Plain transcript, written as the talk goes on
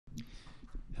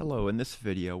Hello, in this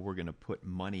video we're going to put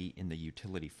money in the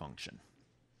utility function.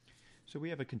 So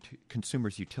we have a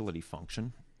consumer's utility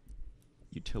function.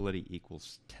 Utility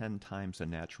equals 10 times the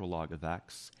natural log of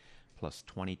x plus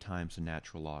 20 times the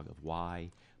natural log of y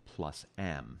plus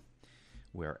m,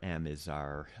 where m is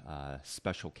our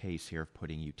special case here of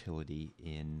putting utility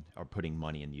in, or putting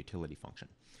money in the utility function.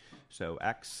 So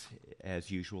x, as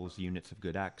usual, is units of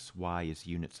good x, y is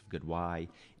units of good y,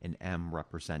 and m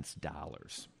represents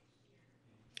dollars.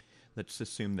 Let's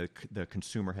assume the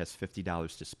consumer has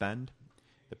 $50 to spend.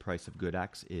 The price of good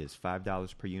X is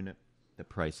 $5 per unit. The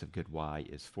price of good Y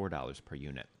is $4 per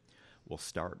unit. We'll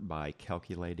start by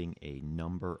calculating a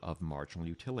number of marginal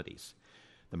utilities.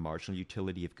 The marginal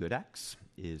utility of good X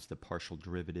is the partial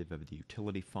derivative of the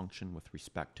utility function with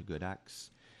respect to good X.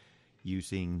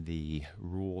 Using the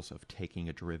rules of taking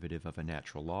a derivative of a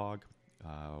natural log,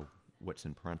 what's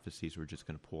in parentheses, we're just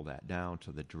going to pull that down.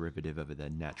 So the derivative of the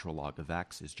natural log of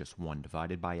x is just 1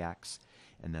 divided by x,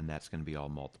 and then that's going to be all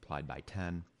multiplied by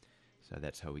 10. So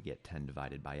that's how we get 10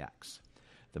 divided by x.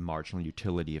 The marginal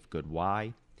utility of good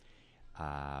y,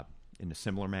 in a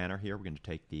similar manner here, we're going to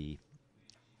take the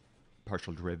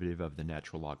partial derivative of the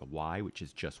natural log of y, which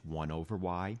is just 1 over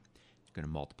y. We're going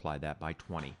to multiply that by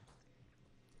 20.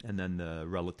 And then the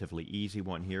relatively easy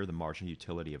one here, the marginal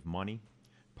utility of money.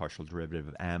 Partial derivative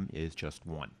of m is just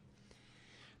 1.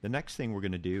 The next thing we're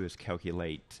going to do is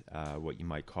calculate what you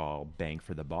might call bang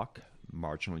for the buck,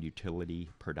 marginal utility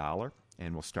per dollar.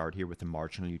 And we'll start here with the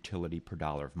marginal utility per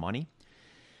dollar of money.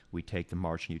 We take the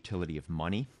marginal utility of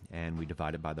money and we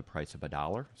divide it by the price of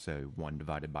 $1. So 1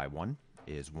 divided by 1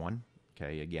 is 1.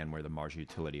 Okay, again, where the marginal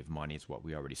utility of money is what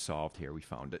we already solved here. We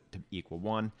found it to equal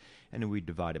 1. And then we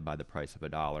divide it by the price of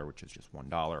 $1, which is just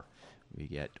 $1. We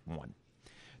get 1.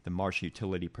 The marginal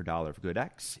utility per dollar of good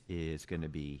x is going to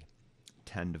be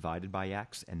 10 divided by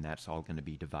x, and that's all going to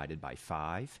be divided by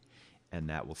 5. And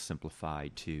that will simplify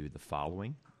to the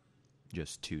following,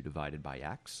 just 2 divided by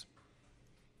x.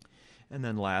 And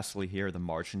then lastly here, the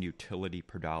marginal utility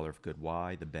per dollar of good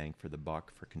y, the bang for the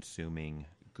buck for consuming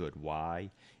good y,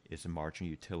 is the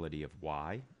marginal utility of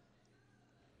y,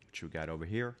 which we got over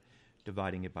here.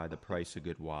 Dividing it by the price of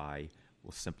good y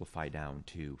will simplify down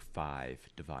to 5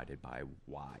 divided by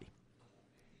y.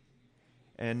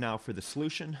 And now for the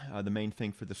solution, the main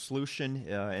thing for the solution,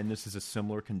 and this is a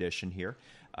similar condition here,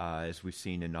 as we've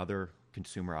seen in other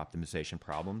consumer optimization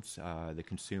problems, the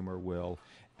consumer will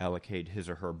allocate his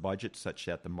or her budget such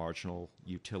that the marginal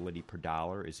utility per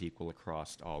dollar is equal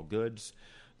across all goods.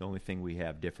 The only thing we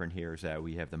have different here is that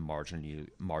we have the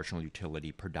marginal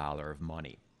utility per dollar of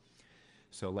money.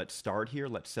 So let's start here.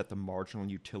 Let's set the marginal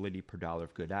utility per dollar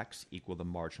of good x equal the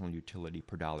marginal utility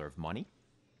per dollar of money.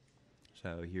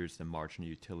 So here's the marginal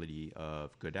utility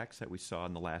of good x that we saw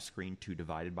in the last screen, 2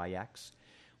 divided by x.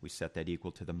 We set that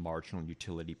equal to the marginal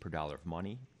utility per dollar of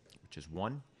money, which is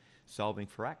 1. Solving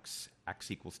for x,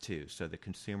 x equals 2. So the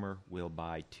consumer will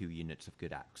buy 2 units of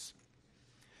good x.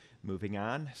 Moving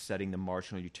on, setting the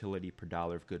marginal utility per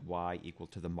dollar of good y equal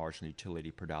to the marginal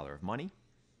utility per dollar of money.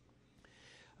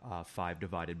 5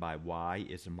 divided by y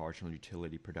is the marginal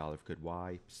utility per dollar of good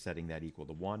y, setting that equal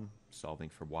to 1, solving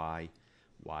for y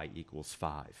equals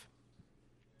 5.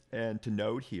 And to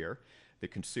note here, the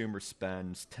consumer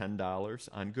spends $10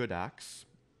 on good x.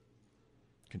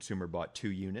 Consumer bought 2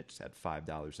 units at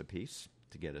 $5 a piece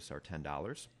to get us our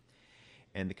 $10.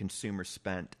 And the consumer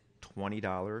spent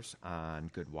 $20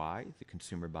 on good y. The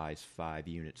consumer buys 5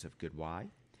 units of good y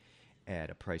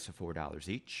at a price of $4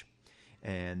 each.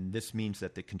 And this means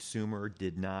that the consumer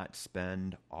did not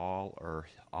spend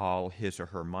all his or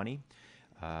her money.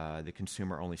 The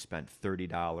consumer only spent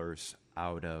 $30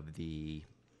 out of the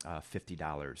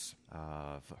 $50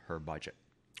 of her budget.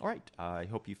 All right, I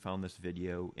hope you found this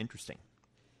video interesting.